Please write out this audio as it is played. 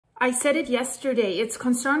I said it yesterday, it's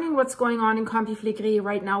concerning what's going on in Campi Flegrei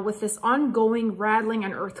right now with this ongoing rattling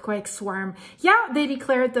and earthquake swarm. Yeah, they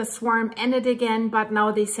declared the swarm ended again, but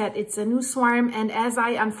now they said it's a new swarm. And as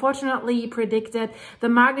I unfortunately predicted, the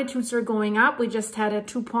magnitudes are going up. We just had a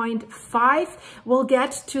 2.5. We'll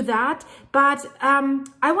get to that. But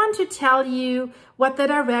I want to tell you what the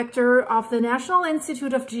director of the National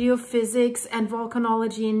Institute of Geophysics and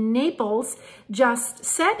Volcanology in Naples just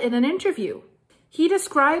said in an interview. He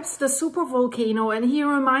describes the super volcano and he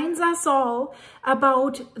reminds us all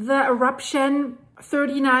about the eruption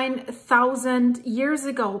 39,000 years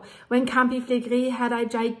ago when Campi Flegrei had a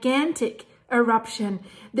gigantic eruption.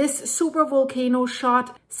 This super volcano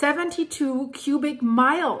shot 72 cubic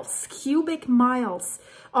miles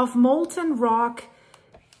of molten rock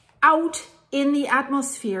out in the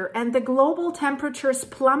atmosphere, and the global temperatures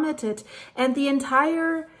plummeted, and the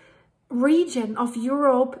entire region of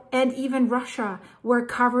Europe and even Russia were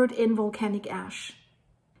covered in volcanic ash.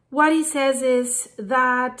 What he says is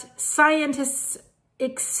that scientists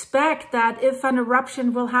expect that if an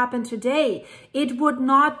eruption will happen today, it would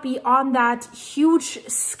not be on that huge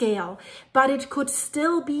scale, but it could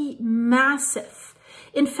still be massive.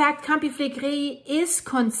 In fact, Campi Flegrei is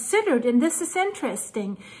considered, and this is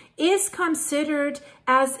interesting, is considered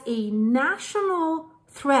as a national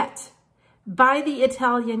threat by the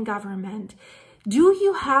Italian government. Do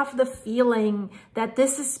you have the feeling that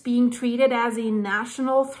this is being treated as a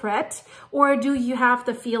national threat? Or do you have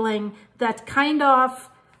the feeling that kind of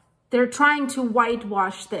they're trying to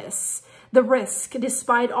whitewash this, the risk,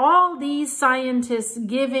 despite all these scientists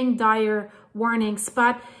giving dire warnings?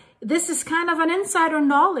 But this is kind of an insider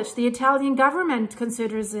knowledge. The Italian government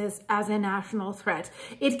considers this as a national threat.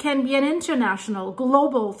 It can be an international,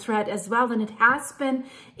 global threat as well, and it has been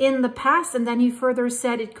in the past. And then he further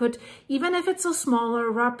said it could, even if it's a smaller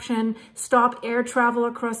eruption, stop air travel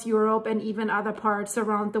across Europe and even other parts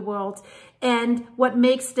around the world. And what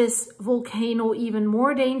makes this volcano even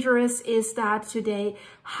more dangerous is that today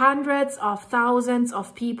hundreds of thousands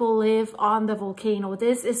of people live on the volcano.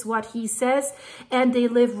 This is what he says, and they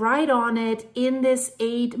live right on it in this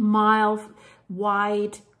 8-mile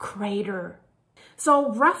wide crater.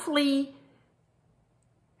 So roughly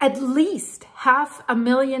at least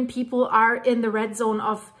 500,000 people are in the red zone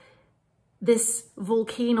of this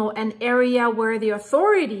volcano, an area where the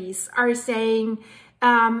authorities are saying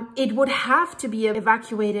it would have to be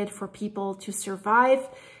evacuated for people to survive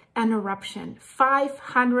an eruption.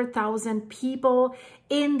 500,000 people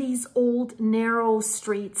in these old narrow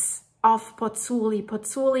streets of Pozzuoli.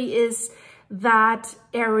 Pozzuoli is that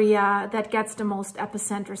area that gets the most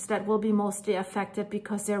epicenters, that will be mostly affected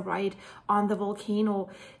because they're right on the volcano.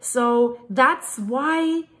 So that's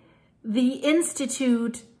why the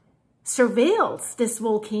Institute surveils this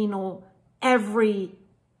volcano every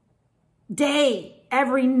day,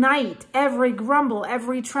 every night, every grumble,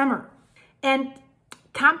 every tremor. And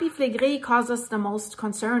Campi Flegrei causes the most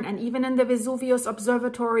concern. And even in the Vesuvius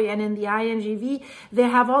Observatory and in the INGV, they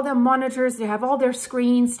have all their monitors, they have all their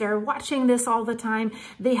screens, they're watching this all the time.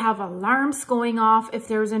 They have alarms going off if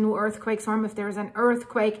there's a new earthquake storm, if there's an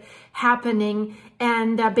earthquake happening.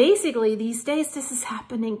 And basically these days, this is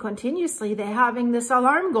happening continuously. They're having this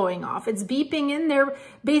alarm going off. It's beeping in there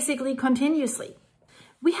basically continuously.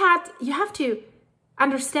 You have to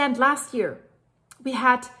understand, last year, we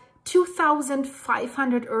had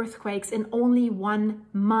 2,500 earthquakes in only 1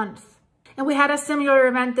 month. And we had a similar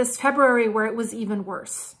event this February where it was even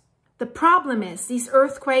worse. The problem is these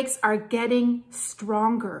earthquakes are getting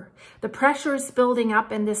stronger. The pressure is building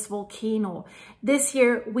up in this volcano. This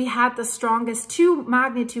year we had the strongest, 2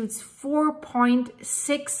 magnitudes,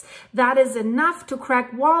 4.6. That is enough to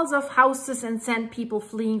crack walls of houses and send people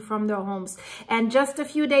fleeing from their homes. And just a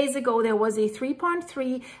few days ago there was a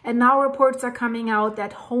 3.3, and now reports are coming out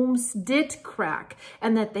that homes did crack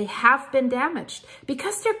and that they have been damaged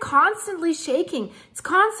because they're constantly shaking. It's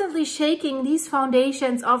constantly shaking these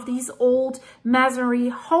foundations of these old masonry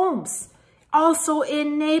homes. Also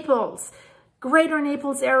in Naples, Greater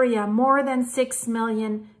Naples area, more than 6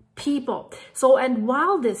 million people. So, and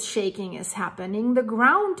while this shaking is happening, the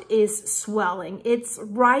ground is swelling. It's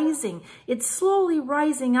rising. It's slowly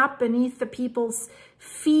rising up beneath the people's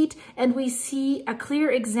feet. And we see a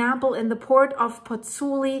clear example in the port of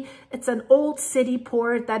Pozzuoli. It's an old city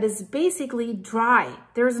port that is basically dry.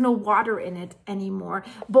 There's no water in it anymore.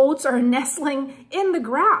 Boats are nestling in the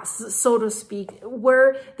grass, so to speak,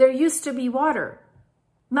 where there used to be water.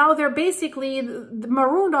 Now they're basically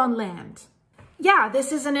marooned on land. Yeah,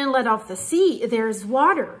 this is an inlet of the sea. There's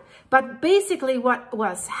water. But basically what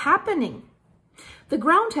was happening, The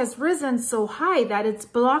ground has risen so high that it's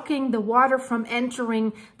blocking the water from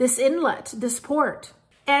entering this inlet, this port.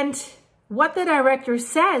 And what the director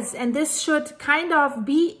says, and this should kind of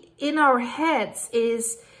be in our heads,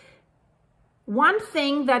 is one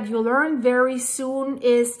thing that you learn very soon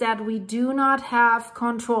is that we do not have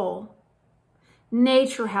control.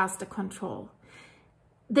 Nature has the control.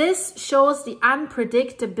 This shows the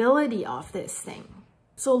unpredictability of this thing.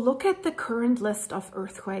 So look at the current list of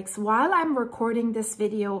earthquakes. While I'm recording this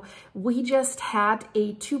video, we just had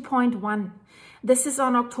a 2.1. This is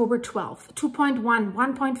on October 12th. 2.1,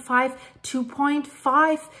 1.5,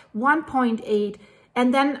 2.5, 1.8.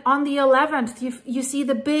 And then on the 11th, you see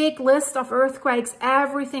the big list of earthquakes,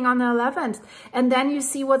 everything on the 11th. And then you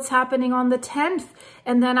see what's happening on the 10th.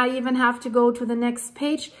 And then I even have to go to the next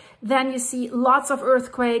page. Then you see lots of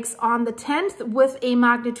earthquakes on the 10th with a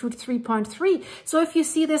magnitude 3.3. So if you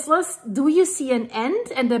see this list, do you see an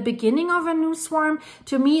end and the beginning of a new swarm?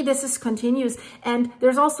 To me, this is continuous. And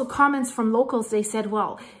there's also comments from locals. They said,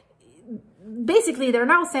 well, basically, they're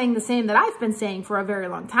now saying the same that I've been saying for a very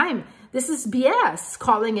long time. This is BS,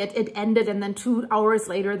 calling it ended and then 2 hours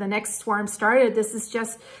later the next swarm started. This is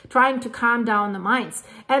just trying to calm down the minds.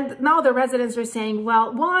 And now the residents are saying,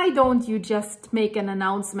 well, why don't you just make an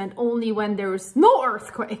announcement only when there's no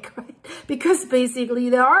earthquake, right? Because basically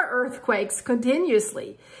there are earthquakes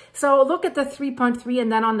continuously. So look at the 3.3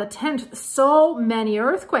 and then on the 10th, so many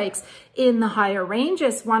earthquakes in the higher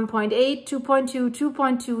ranges, 1.8, 2.2,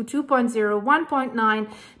 2.2, 2.0,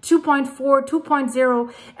 1.9, 2.4,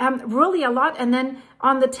 2.0, really a lot. And then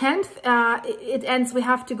on the 10th, it ends, we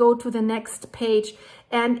have to go to the next page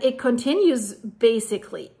and it continues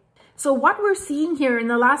basically. So what we're seeing here in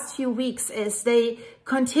the last few weeks is they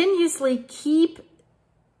continuously keep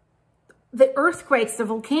the earthquakes, the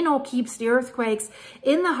volcano keeps the earthquakes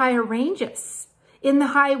in the higher ranges, in the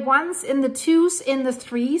high ones, in the 2s, in the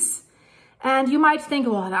 3s. And you might think,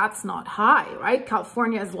 well, that's not high, right?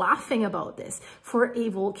 California is laughing about this. For a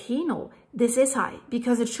volcano, this is high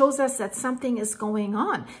because it shows us that something is going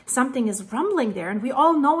on. Something is rumbling there. And we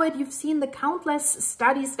all know it. You've seen the countless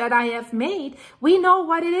studies that I have made. We know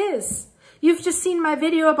what it is. You've just seen my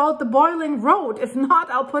video about the boiling road. If not,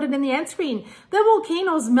 I'll put it in the end screen. The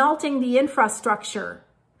volcano's melting the infrastructure.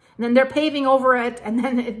 And then they're paving over it and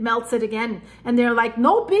then it melts it again. And they're like,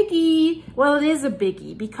 no biggie. Well, it is a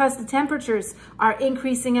biggie because the temperatures are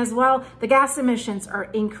increasing as well. The gas emissions are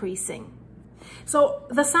increasing. So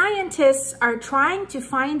the scientists are trying to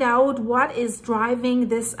find out what is driving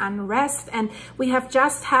this unrest. And we have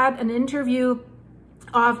just had an interview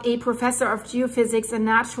of a professor of geophysics and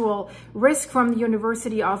natural risk from the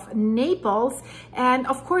University of Naples. And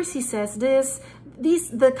of course, he says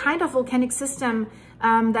the kind of volcanic system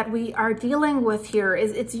that we are dealing with here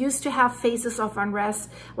it's used to have phases of unrest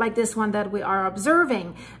like this one that we are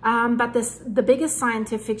observing. But the biggest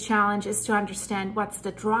scientific challenge is to understand what's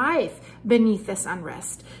the drive beneath this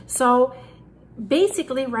unrest. So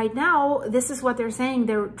basically right now, this is what they're saying.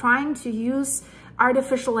 They're trying to use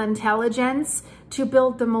artificial intelligence to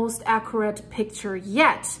build the most accurate picture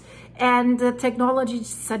yet. And the technology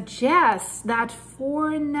suggests that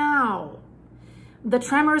for now, the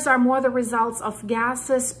tremors are more the results of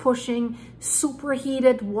gases pushing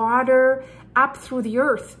superheated water up through the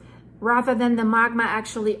earth rather than the magma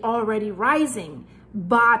actually already rising.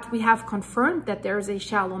 But we have confirmed that there's a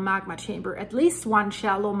shallow magma chamber, at least one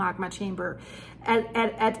shallow magma chamber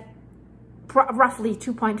at roughly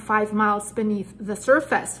 2.5 miles beneath the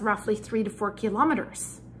surface, roughly 3 to 4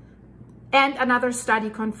 kilometers. And another study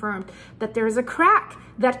confirmed that there's a crack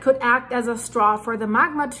that could act as a straw for the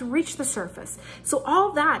magma to reach the surface. So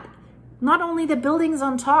all that, not only the buildings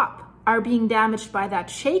on top are being damaged by that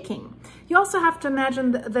shaking, you also have to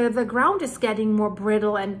imagine the ground is getting more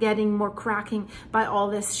brittle and getting more cracking by all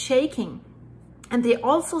this shaking. And they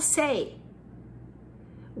also say,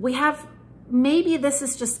 maybe this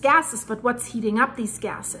is just gases, but what's heating up these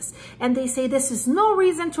gases? And they say this is no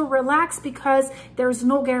reason to relax because there's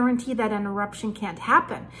no guarantee that an eruption can't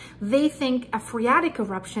happen. They think a phreatic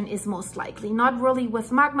eruption is most likely, not really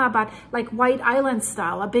with magma, but like White Island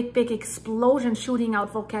style, a big explosion shooting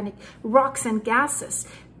out volcanic rocks and gases.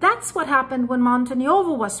 That's what happened when Monte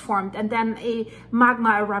Nuovo was formed and then a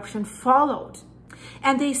magma eruption followed.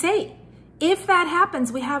 And they say, if that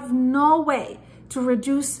happens, we have no way to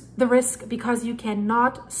reduce the risk because you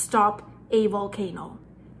cannot stop a volcano.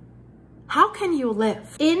 How can you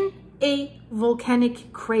live in a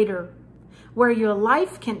volcanic crater where your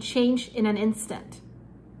life can change in an instant?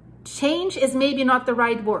 Change is maybe not the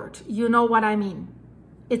right word. You know what I mean.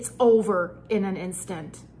 It's over in an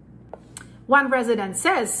instant. One resident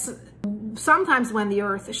says, sometimes when the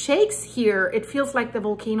earth shakes here, it feels like the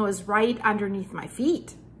volcano is right underneath my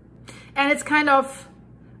feet. And it's kind of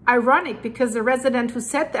ironic because the resident who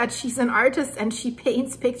said that, she's an artist and she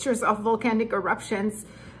paints pictures of volcanic eruptions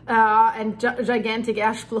and gigantic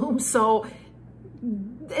ash plumes. So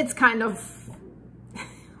it's kind of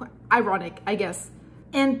ironic, I guess.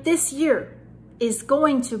 And this year is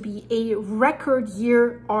going to be a record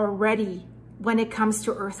year already when it comes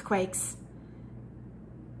to earthquakes.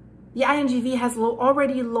 The INGV has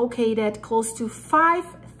already located close to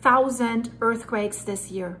 5,000 earthquakes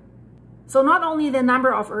this year. So not only the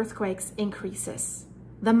number of earthquakes increases,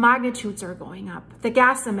 the magnitudes are going up, the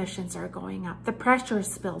gas emissions are going up, the pressure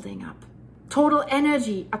is building up. Total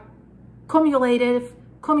energy,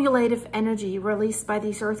 cumulative energy released by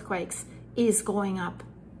these earthquakes is going up.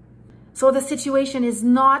 So the situation is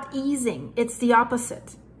not easing, it's the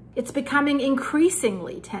opposite. It's becoming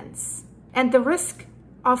increasingly tense. And the risk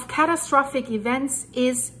of catastrophic events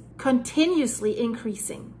is continuously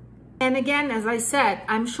increasing. And again, as I said,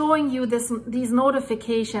 I'm showing you these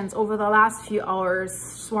notifications over the last few hours.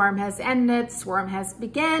 Swarm has ended, swarm has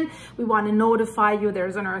begun. We want to notify you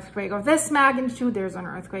there's an earthquake of this magnitude, there's an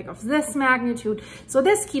earthquake of this magnitude. So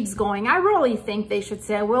this keeps going. I really think they should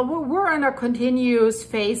say, well, we're in a continuous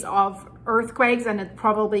phase of earthquakes and it's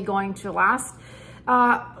probably going to last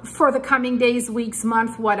for the coming days, weeks,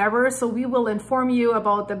 month, whatever. So we will inform you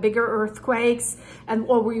about the bigger earthquakes,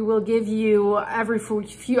 or we will give you every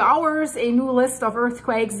few hours a new list of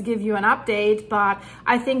earthquakes, give you an update. But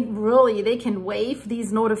I think really they can waive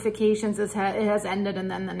these notifications as it has ended and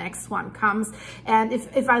then the next one comes. And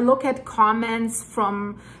if I look at comments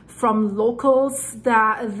from locals,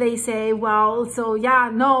 that they say, well, so yeah,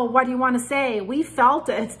 no, what do you want to say? We felt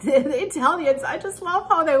it. The Italians, I just love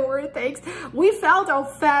how they word things. We felt our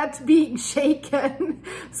fat being shaken.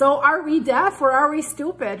 So are we deaf or are we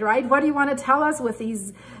stupid, right? What do you want to tell us with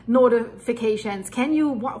these notifications? Can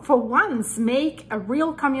you, for once, make a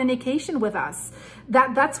real communication with us?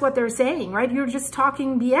 That's what they're saying, right? You're just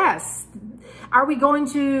talking BS. Are we going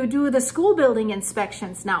to do the school building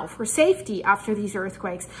inspections now for safety after these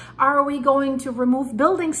earthquakes? Are we going to remove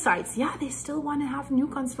building sites? Yeah, they still want to have new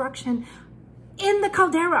construction in the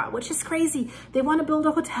caldera, which is crazy. They want to build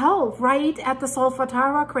a hotel right at the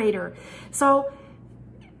Solfatara crater. So,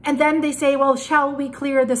 and then they say, well, shall we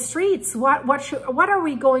clear the streets? What are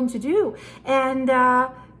we going to do? And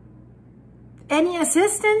any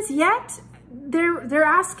assistance yet? They're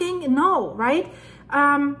asking no, right?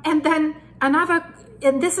 And then another,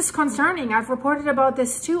 and this is concerning, I've reported about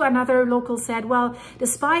this too, another local said, well,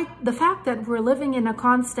 despite the fact that we're living in a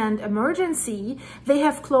constant emergency, they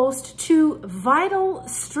have closed 2 vital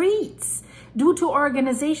streets due to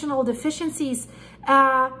organizational deficiencies.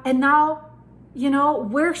 And now, you know,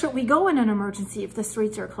 where should we go in an emergency if the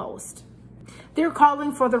streets are closed? They're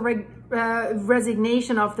calling for the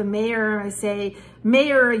resignation of the mayor. I say,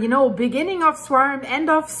 mayor, you know, beginning of swarm, end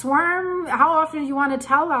of swarm. How often do you want to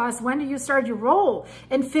tell us? When do you start your role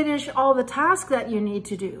and finish all the tasks that you need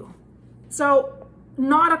to do? So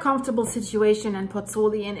not a comfortable situation in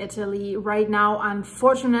Pozzuoli in Italy right now.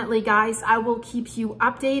 Unfortunately, guys, I will keep you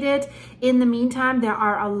updated. In the meantime, there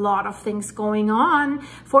are a lot of things going on.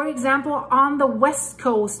 For example, on the West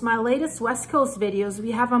Coast, my latest West Coast videos,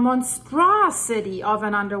 we have a monstrosity of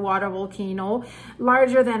an underwater volcano,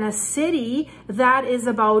 larger than a city, that is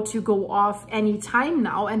about to go off any time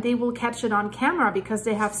now, and they will catch it on camera because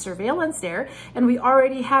they have surveillance there. And we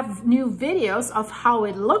already have new videos of how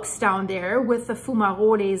it looks down there with the fumaroles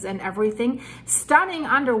and everything. Stunning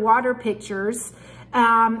underwater pictures.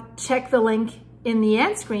 Check the link in the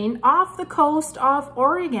end screen, off the coast of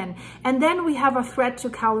Oregon. And then we have a threat to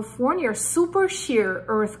California, super shear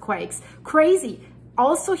earthquakes. Crazy.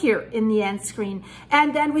 Also here in the end screen.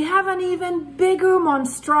 And then we have an even bigger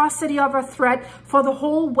monstrosity of a threat for the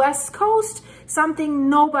whole West Coast, something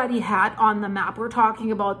nobody had on the map. We're talking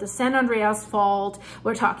about the San Andreas Fault,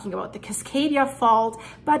 we're talking about the Cascadia Fault,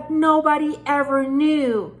 but nobody ever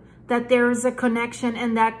knew that there's a connection,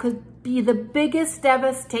 and that could be the biggest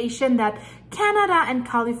devastation that Canada and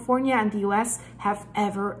California and the US have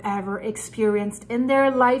ever experienced in their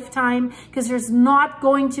lifetime, because there's not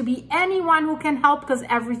going to be anyone who can help, because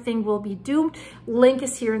everything will be doomed. Link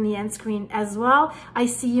is here in the end screen as well. I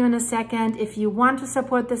see you in a second. If you want to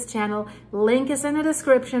support this channel, link is in the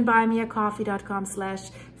description,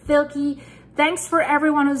 buymeacoffee.com/Filky. Thanks for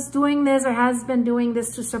everyone who's doing this or has been doing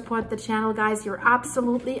this to support the channel, guys. You're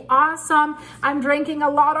absolutely awesome. I'm drinking a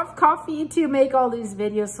lot of coffee to make all these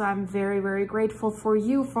videos, so I'm very grateful for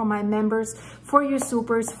you, for my members, for you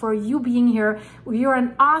supers, for you being here. You're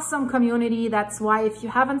an awesome community. That's why if you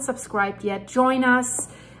haven't subscribed yet, join us.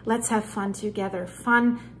 Let's have fun together.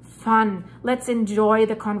 Fun. Let's enjoy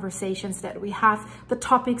the conversations that we have. The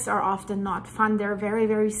topics are often not fun. They're very,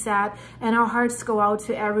 very sad. And our hearts go out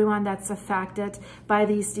to everyone that's affected by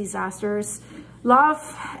these disasters.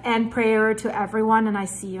 Love and prayer to everyone. And I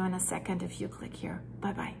see you in a second if you click here.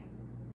 Bye-bye.